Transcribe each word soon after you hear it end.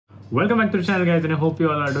Welcome back to the channel, guys, and I hope you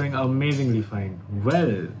all are doing amazingly fine.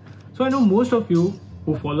 Well, so I know most of you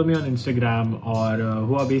who follow me on Instagram or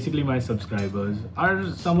who are basically my subscribers are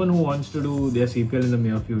someone who wants to do their CPL in the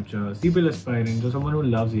near future, CPL aspiring, or someone who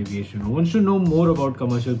loves aviation, who wants to know more about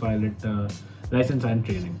commercial pilot license and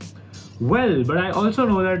training. Well, but I also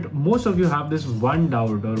know that most of you have this one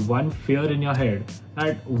doubt or one fear in your head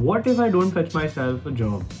that what if I don't fetch myself a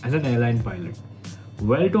job as an airline pilot?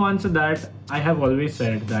 Well, to answer that, I have always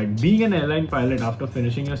said that being an airline pilot after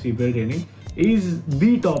finishing your CPL training is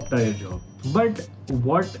the top tier job. But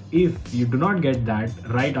what if you do not get that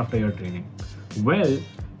right after your training? Well,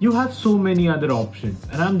 you have so many other options,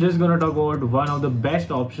 and I'm just gonna talk about one of the best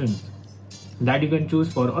options that you can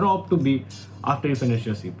choose for or opt to be after you finish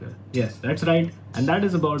your CPL. Yes, that's right, and that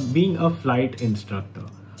is about being a flight instructor.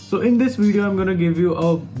 So in this video, I'm going to give you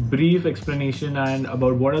a brief explanation and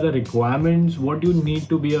about what are the requirements, what you need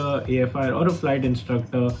to be a AFIR or a flight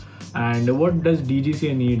instructor, and what does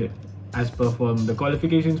DGCA need as per from the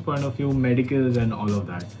qualifications point of view, medicals and all of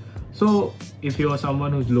that. So if you are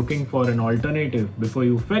someone who's looking for an alternative before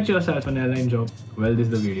you fetch yourself an airline job, well, this is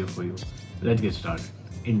the video for you. Let's get started.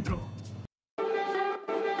 Intro.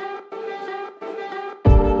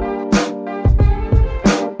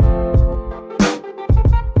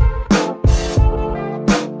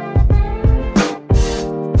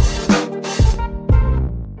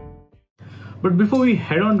 But before we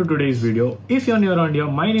head on to today's video, if you're new around here,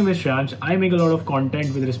 my name is Shransh. I make a lot of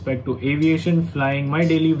content with respect to aviation, flying, my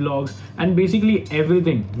daily vlogs, and basically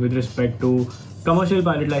everything with respect to commercial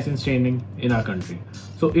pilot license training in our country.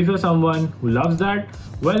 So if you're someone who loves that,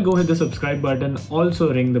 well, go hit the subscribe button.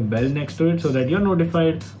 Also ring the bell next to it so that you're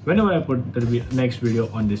notified whenever I put the next video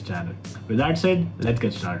on this channel. With that said, let's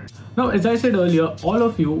get started. Now, as I said earlier, all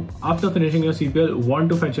of you after finishing your CPL want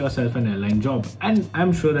to fetch yourself an airline job, and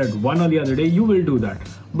I'm sure that one or the other day you will do that.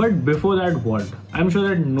 But before that, what? I'm sure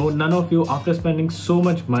that none of you, after spending so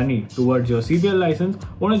much money towards your CPL license,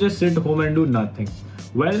 want to just sit home and do nothing.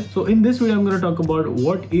 Well, so in this video, I'm going to talk about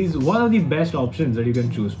what is one of the best options that you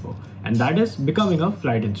can choose for, and that is becoming a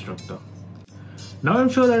flight instructor. Now, I'm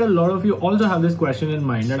sure that a lot of you also have this question in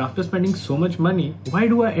mind that after spending so much money, why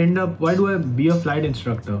do I be a flight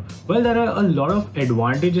instructor? Well, there are a lot of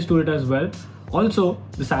advantages to it as well. Also,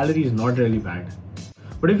 the salary is not really bad.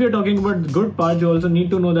 But if you're talking about the good part, you also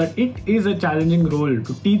need to know that it is a challenging role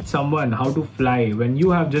to teach someone how to fly when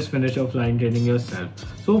you have just finished your flying training yourself.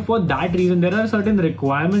 So for that reason, there are certain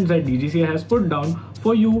requirements that DGCA has put down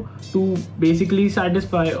for you to basically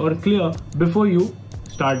satisfy or clear before you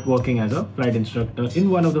start working as a flight instructor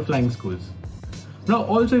in one of the flying schools. Now,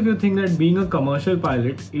 also, if you think that being a commercial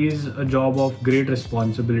pilot is a job of great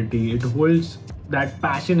responsibility, it holds that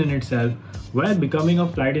passion in itself, well, becoming a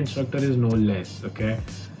flight instructor is no less, okay?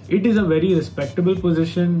 It is a very respectable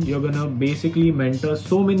position. You're gonna basically mentor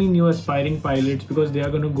so many new aspiring pilots because they are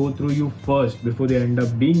gonna go through you first before they end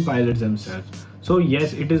up being pilots themselves. So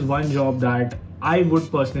yes, it is one job that I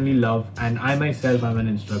would personally love, and I myself am an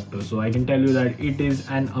instructor, so I can tell you that it is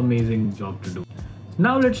an amazing job to do.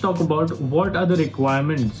 Now let's talk about what are the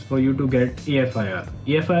requirements for you to get AFIR.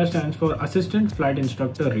 AFIR stands for Assistant Flight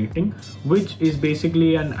Instructor Rating, which is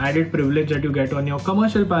basically an added privilege that you get on your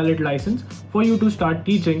commercial pilot license for you to start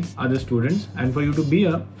teaching other students and for you to be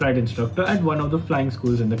a flight instructor at one of the flying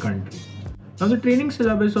schools in the country. Now, the training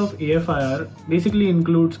syllabus of AFIR basically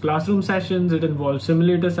includes classroom sessions, it involves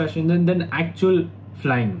simulator sessions, and then actual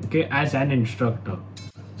flying, okay, as an instructor.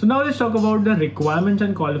 So now let's talk about the requirements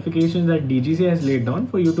and qualifications that DGCA has laid down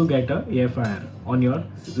for you to get a AFIR on your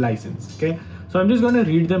license, okay? So I'm just going to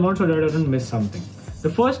read them out so that I don't miss something. The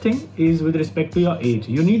first thing is with respect to your age.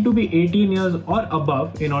 You need to be 18 years or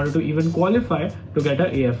above in order to even qualify to get a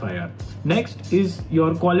AFIR. Next is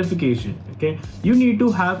your qualification, okay? You need to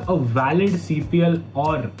have a valid CPL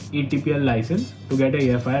or ATPL license to get a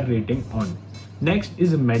AFIR rating on. Next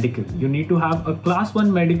is medical. You need to have a class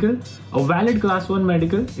 1 medical, a valid class 1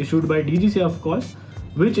 medical issued by DGCA, of course,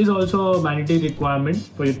 which is also a mandatory requirement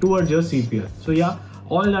for you towards your CPL. So yeah,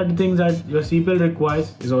 all that things that your CPL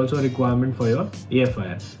requires is also a requirement for your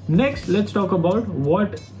AFIR. Next, let's talk about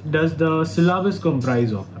what does the syllabus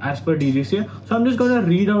comprise of as per DGCA. So I'm just going to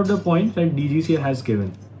read out the points that DGCA has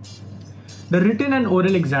given. The written and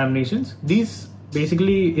oral examinations, these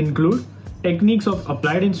basically include techniques of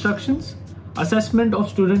applied instructions, assessment of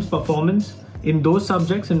students' performance in those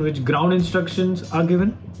subjects in which ground instructions are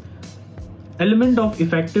given, element of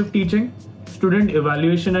effective teaching, student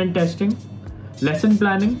evaluation and testing, lesson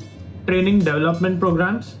planning, training development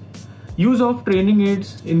programs, use of training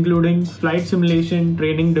aids including flight simulation,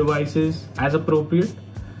 training devices as appropriate,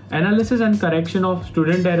 analysis and correction of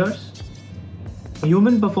student errors,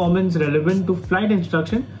 human performance relevant to flight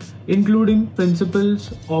instruction, including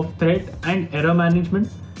principles of threat and error management,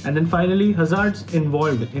 and then finally hazards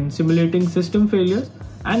involved in simulating system failures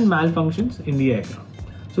and malfunctions in the aircraft.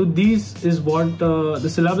 So these is what the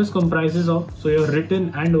syllabus comprises of. So your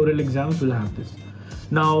written and oral exams will have this.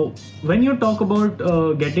 Now, when you talk about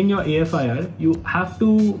getting your AFIR, you have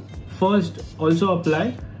to first also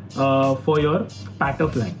apply for your patter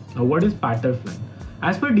flying. Now, what is patter flying?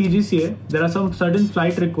 As per DGCA, there are some certain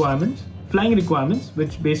flying requirements,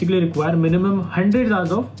 which basically require minimum 100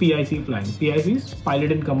 hours of PIC flying. PIC is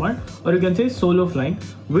pilot in command, or you can say solo flying,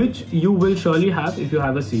 which you will surely have if you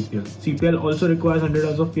have a CPL. CPL also requires 100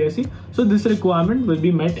 hours of PIC, so this requirement will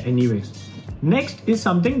be met anyways. Next is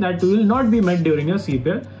something that will not be met during your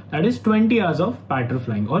CPL, that is 20 hours of patter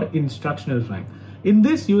flying or instructional flying. In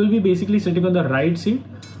this, you will be basically sitting on the right seat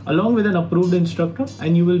along with an approved instructor,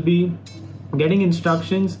 and you will be getting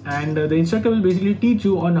instructions, and the instructor will basically teach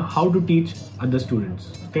you on how to teach other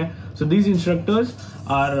students. Okay, so these instructors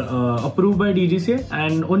are approved by DGCA,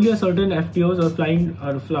 and only a certain FTOs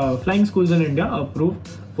or flying schools in India are approved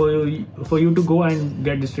for you to go and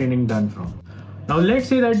get this training done from. Now let's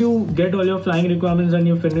say that you get all your flying requirements and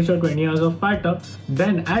you finish your 20 hours of patter.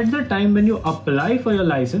 Then at the time when you apply for your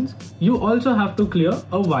license, you also have to clear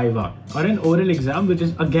a VIVA or an oral exam, which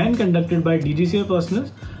is again conducted by DGCA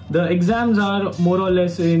personnel. The exams are more or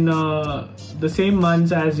less in the same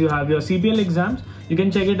months as you have your CPL exams. You can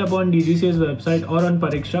check it up on DGCA's website or on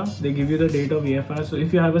Pariksha. They give you the date of AFIR. So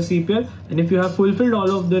if you have a CPL and if you have fulfilled all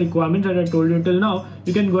of the requirements that I told you till now,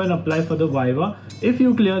 you can go and apply for the VIVA. If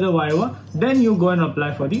you clear the VIVA, then you go and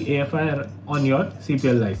apply for the AFIR on your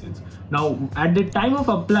CPL license. Now, at the time of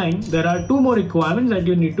applying, there are two more requirements that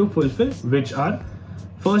you need to fulfill, which are,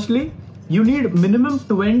 firstly, you need minimum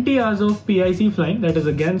 20 hours of PIC flying, that is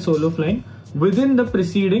again solo flying, within the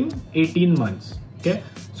preceding 18 months. Okay,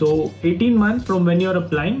 so 18 months from when you're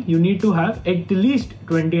applying, you need to have at least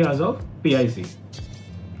 20 hours of PIC.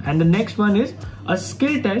 And the next one is a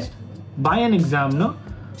skill test by an examiner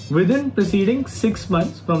within preceding 6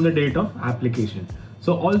 months from the date of application.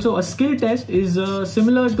 So also a skill test is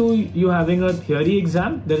similar to you having a theory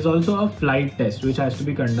exam. There is also a flight test which has to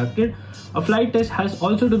be conducted. A flight test has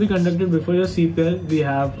also to be conducted before your CPL. We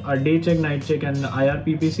have a day check, night check, and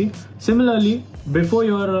IRPPC. Similarly, before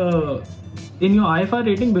your in your AFIR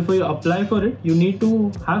rating, before you apply for it, you need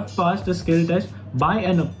to have passed a skill test by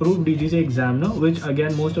an approved DGCA examiner, which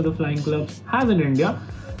again most of the flying clubs have in India,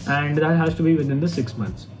 and that has to be within the 6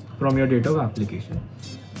 months from your date of application.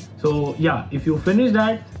 So yeah, if you finish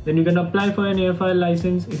that, then you can apply for an AFIR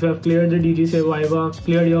license. If you have cleared the DGCA VIVA,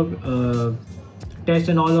 cleared your test,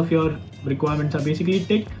 and all of your requirements are basically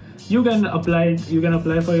ticked, you can apply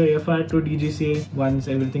for your AFIR to DGCA. Once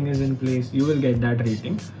everything is in place, you will get that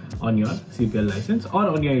rating on your CPL license or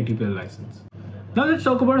on your ATPL license. Now let's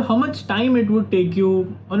talk about how much time it would take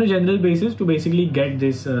you on a general basis to basically get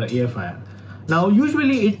this AFIR. Now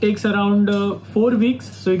usually it takes around 4 weeks,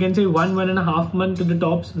 so you can say 1.5 months to the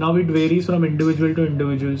tops. Now it varies from individual to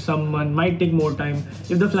individual. Someone might take more time.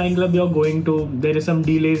 If the flying club you're going to, there is some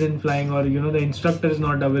delays in flying, or the instructor is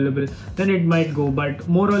not available, then it might go, but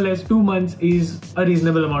more or less 2 months is a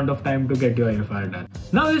reasonable amount of time to get your AFIR done.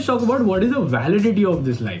 Now let's talk about what is the validity of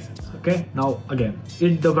this license. Okay, now again,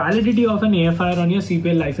 the validity of an AFIR on your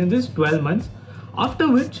CPL license is 12 months.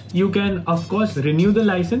 After which you can of course renew the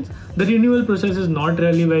license. The renewal process is not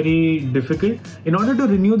really very difficult. In order to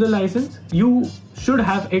renew the license, you should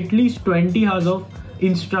have at least 20 hours of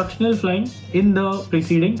instructional flying in the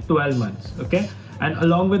preceding 12 months. Okay, and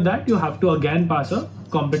along with that you have to again pass a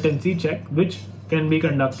competency check, which can be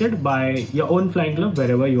conducted by your own flying club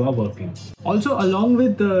wherever you are working. Also, along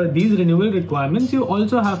with these renewal requirements, you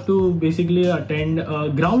also have to basically attend a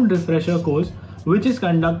ground refresher course, which is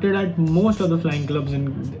conducted at most of the flying clubs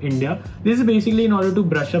in India. This is basically in order to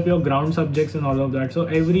brush up your ground subjects and all of that. So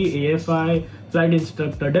every AFI, flight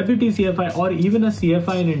instructor, deputy CFI, or even a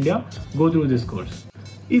CFI in India go through this course.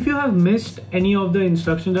 If you have missed any of the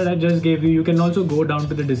instructions that I just gave you, you can also go down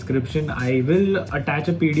to the description. I will attach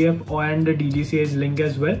a PDF and the DGCA's link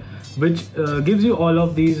as well, which gives you all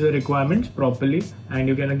of these requirements properly, and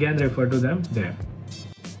you can again refer to them there.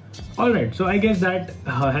 Alright, so I guess that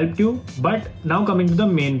helped you. But now coming to the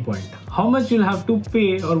main point, how much you'll have to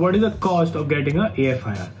pay, or what is the cost of getting a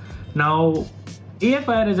AFIR. Now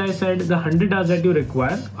AFIR, as I said, the 100 hours that you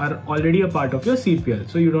require are already a part of your CPL,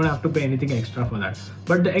 so you don't have to pay anything extra for that.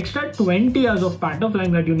 But the extra 20 hours of patter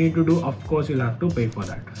flying that you need to do, of course you'll have to pay for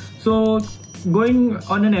that. So going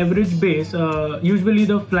on an average base, usually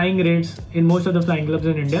the flying rates in most of the flying clubs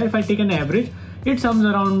in India, if I take an average, it sums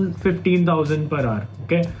around 15,000 per hour.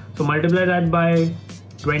 Okay, so multiply that by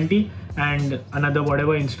 20 and another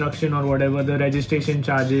whatever instruction or whatever the registration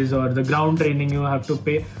charges or the ground training you have to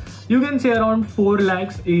pay. You can say around 4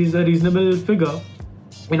 lakhs is a reasonable figure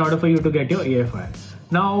in order for you to get your AFIR.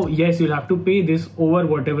 Now, yes, you'll have to pay this over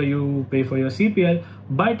whatever you pay for your CPL,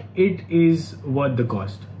 but it is worth the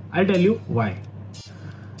cost. I'll tell you why.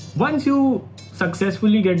 Once you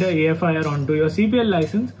successfully get the AFIR onto your CPL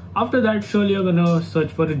license, after that, surely you're gonna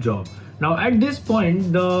search for a job. Now, at this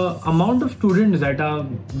point, the amount of students that are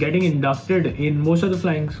getting inducted in most of the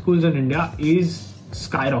flying schools in India is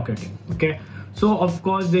skyrocketing. Okay. So of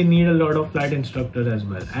course they need a lot of flight instructors as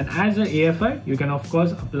well, and as an AFI you can of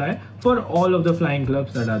course apply for all of the flying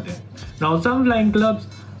clubs that are there. Now some flying clubs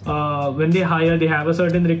when they hire, they have a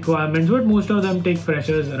certain requirements, but most of them take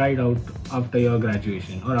freshers right out after your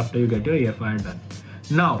graduation or after you get your AFI done.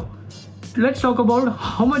 Now let's talk about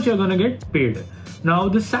how much you're gonna get paid. Now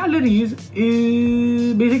the salaries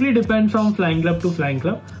is basically depend from flying club to flying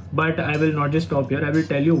club, but I will not just stop here. I will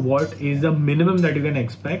tell you what is the minimum that you can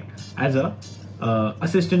expect as a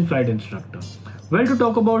assistant flight instructor. Well, to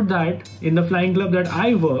talk about that, in the flying club that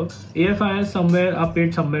I work, AFIs are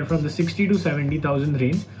paid somewhere from the 60 to 70,000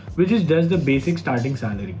 range, which is just the basic starting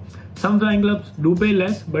salary. Some flying clubs do pay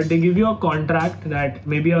less, but they give you a contract that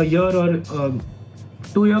maybe a year or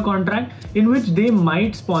 2-year contract in which they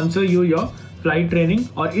might sponsor you your flight training,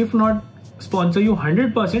 or if not sponsor you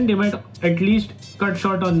 100%, they might at least cut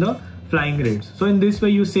short on the flying rates. So in this way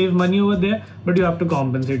you save money over there, but you have to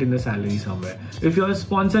compensate in the salary somewhere. If you are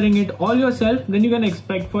sponsoring it all yourself, then you can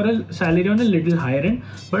expect for a salary on a little higher end,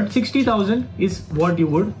 but 60,000 is what you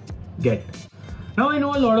would get. Now I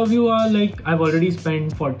know a lot of you are like, I've already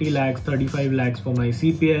spent 40 lakhs, 35 lakhs for my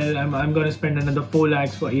CPL, I'm going to spend another 4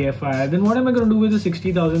 lakhs for AFI, then what am I going to do with the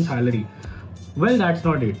 60,000 salary? Well, that's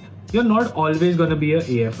not it. You're not always going to be a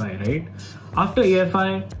AFI, right? After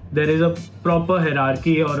AFI, there is a proper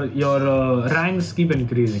hierarchy, or your ranks keep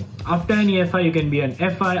increasing. After an AFI, you can be an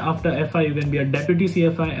FI. After FI, you can be a deputy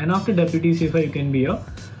CFI. And after deputy CFI, you can be a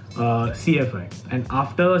CFI. And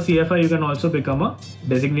after CFI, you can also become a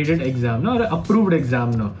designated examiner or an approved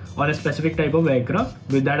examiner on a specific type of aircraft.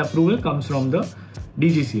 With that approval comes from the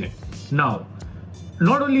DGCA. Now,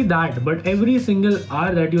 not only that, but every single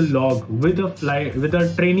hour that you log with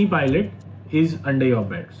a trainee pilot is under your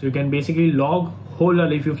belt. So you can basically log whole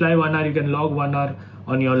hour. If you fly 1 hour, you can log 1 hour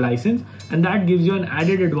on your license, and that gives you an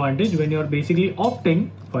added advantage when you're basically opting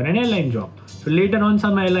for an airline job. So later on,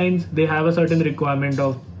 some airlines, they have a certain requirement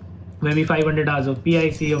of maybe 500 hours of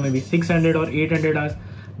PIC or maybe 600 or 800 hours.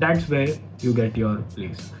 That's where you get your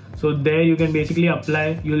place. So there you can basically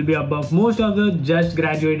apply. You'll be above most of the just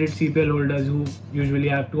graduated CPL holders who usually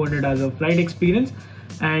have 200 hours of flight experience,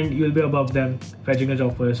 and you'll be above them fetching a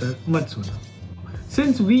job for yourself much sooner.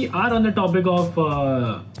 Since we are on the topic of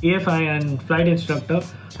AFI and flight instructor,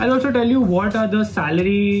 I'll also tell you what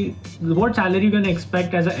salary you can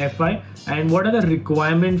expect as a FI and what are the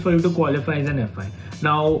requirements for you to qualify as an FI.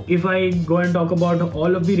 Now, if I go and talk about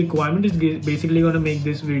all of the requirements, it's basically going to make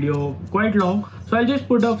this video quite long. So I'll just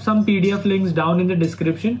put up some PDF links down in the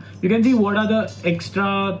description. You can see what are the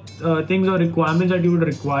extra things or requirements that you would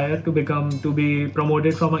require to be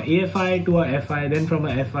promoted from an AFI to a FI, then from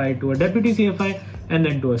a FI to a deputy CFI, and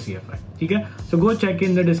then to a CFI. Okay? So go check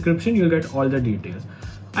in the description, you'll get all the details.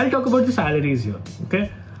 I'll talk about the salaries here. Okay?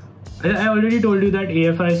 I already told you that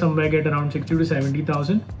AFI somewhere get around 60 to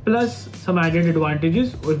 70,000 plus some added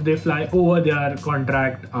advantages if they fly over their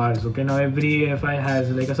contract hours. Okay, now every AFI has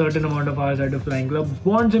like a certain amount of hours that a flying club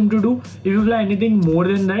wants him to do. If you fly anything more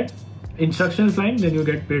than that, instructional flying, then you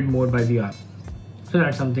get paid more by the hour. So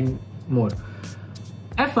that's something more.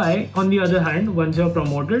 FI, on the other hand, once you're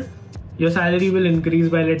promoted, your salary will increase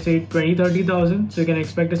by, let's say, 20-30,000. So you can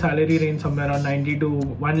expect a salary range somewhere around 90 to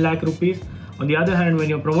 1 lakh rupees. On the other hand, when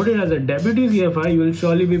you're promoted as a deputy CFI, you will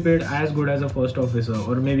surely be paid as good as a first officer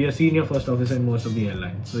or maybe a senior first officer in most of the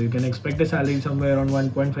airlines. So you can expect a salary somewhere around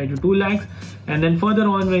 1.5 to 2 lakhs. And then further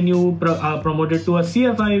on, when you are promoted to a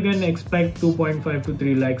CFI, you can expect 2.5 to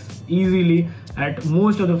 3 lakhs easily at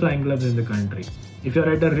most of the flying clubs in the country. If you're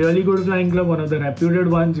at a really good flying club, one of the reputed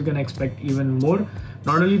ones, you can expect even more.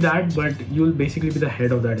 Not only that, but you'll basically be the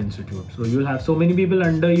head of that institute. So you'll have so many people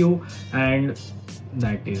under you, and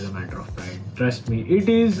that is a matter of pride. Trust me, it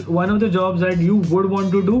is one of the jobs that you would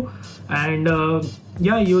want to do. And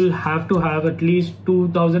yeah, you'll have to have at least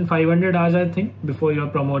 2,500 hours, I think, before you're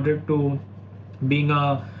promoted to being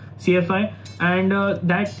a CFI. And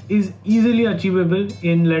that is easily achievable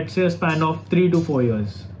in, let's say, a span of 3 to 4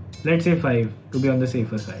 years. Let's say 5 to be on the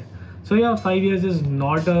safer side. So yeah, 5 years is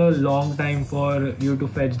not a long time for you to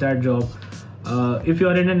fetch that job. If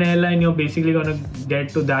you're in an airline, you're basically gonna get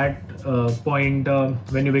to that point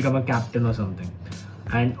when you become a captain or something.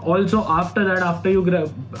 And also after that, after you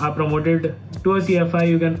are promoted to a CFI,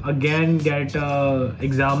 you can again get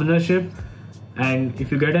examinership. And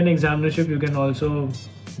if you get an examinership, you can also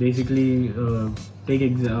basically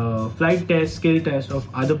take flight test, skill test of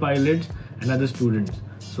other pilots and other students.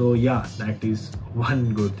 So yeah, that is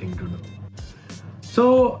one good thing to do.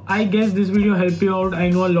 So I guess this video helped you out. I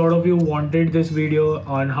know a lot of you wanted this video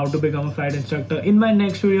on how to become a flight instructor. In my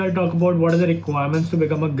next video, I'll talk about what are the requirements to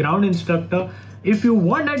become a ground instructor. If you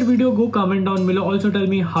want that video, go comment down below. Also tell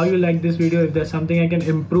me how you like this video, if there's something I can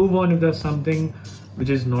improve on, if there's something which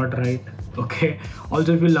is not right. Okay.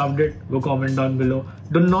 Also, if you loved it, go comment down below.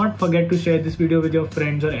 Do not forget to share this video with your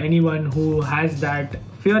friends or anyone who has that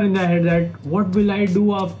fear in their head that what will I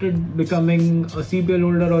do after becoming a CPL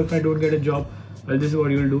holder, or if I don't get a job. Well, this is what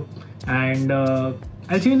you'll do. And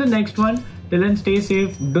I'll see you in the next one. Till then, stay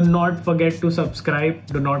safe. Do not forget to subscribe.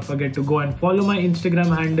 Do not forget to go and follow my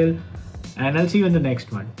Instagram handle. And I'll see you in the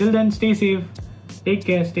next one. Till then, stay safe, take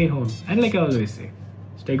care, stay home. And like I always say,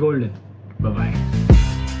 stay golden. Bye-bye.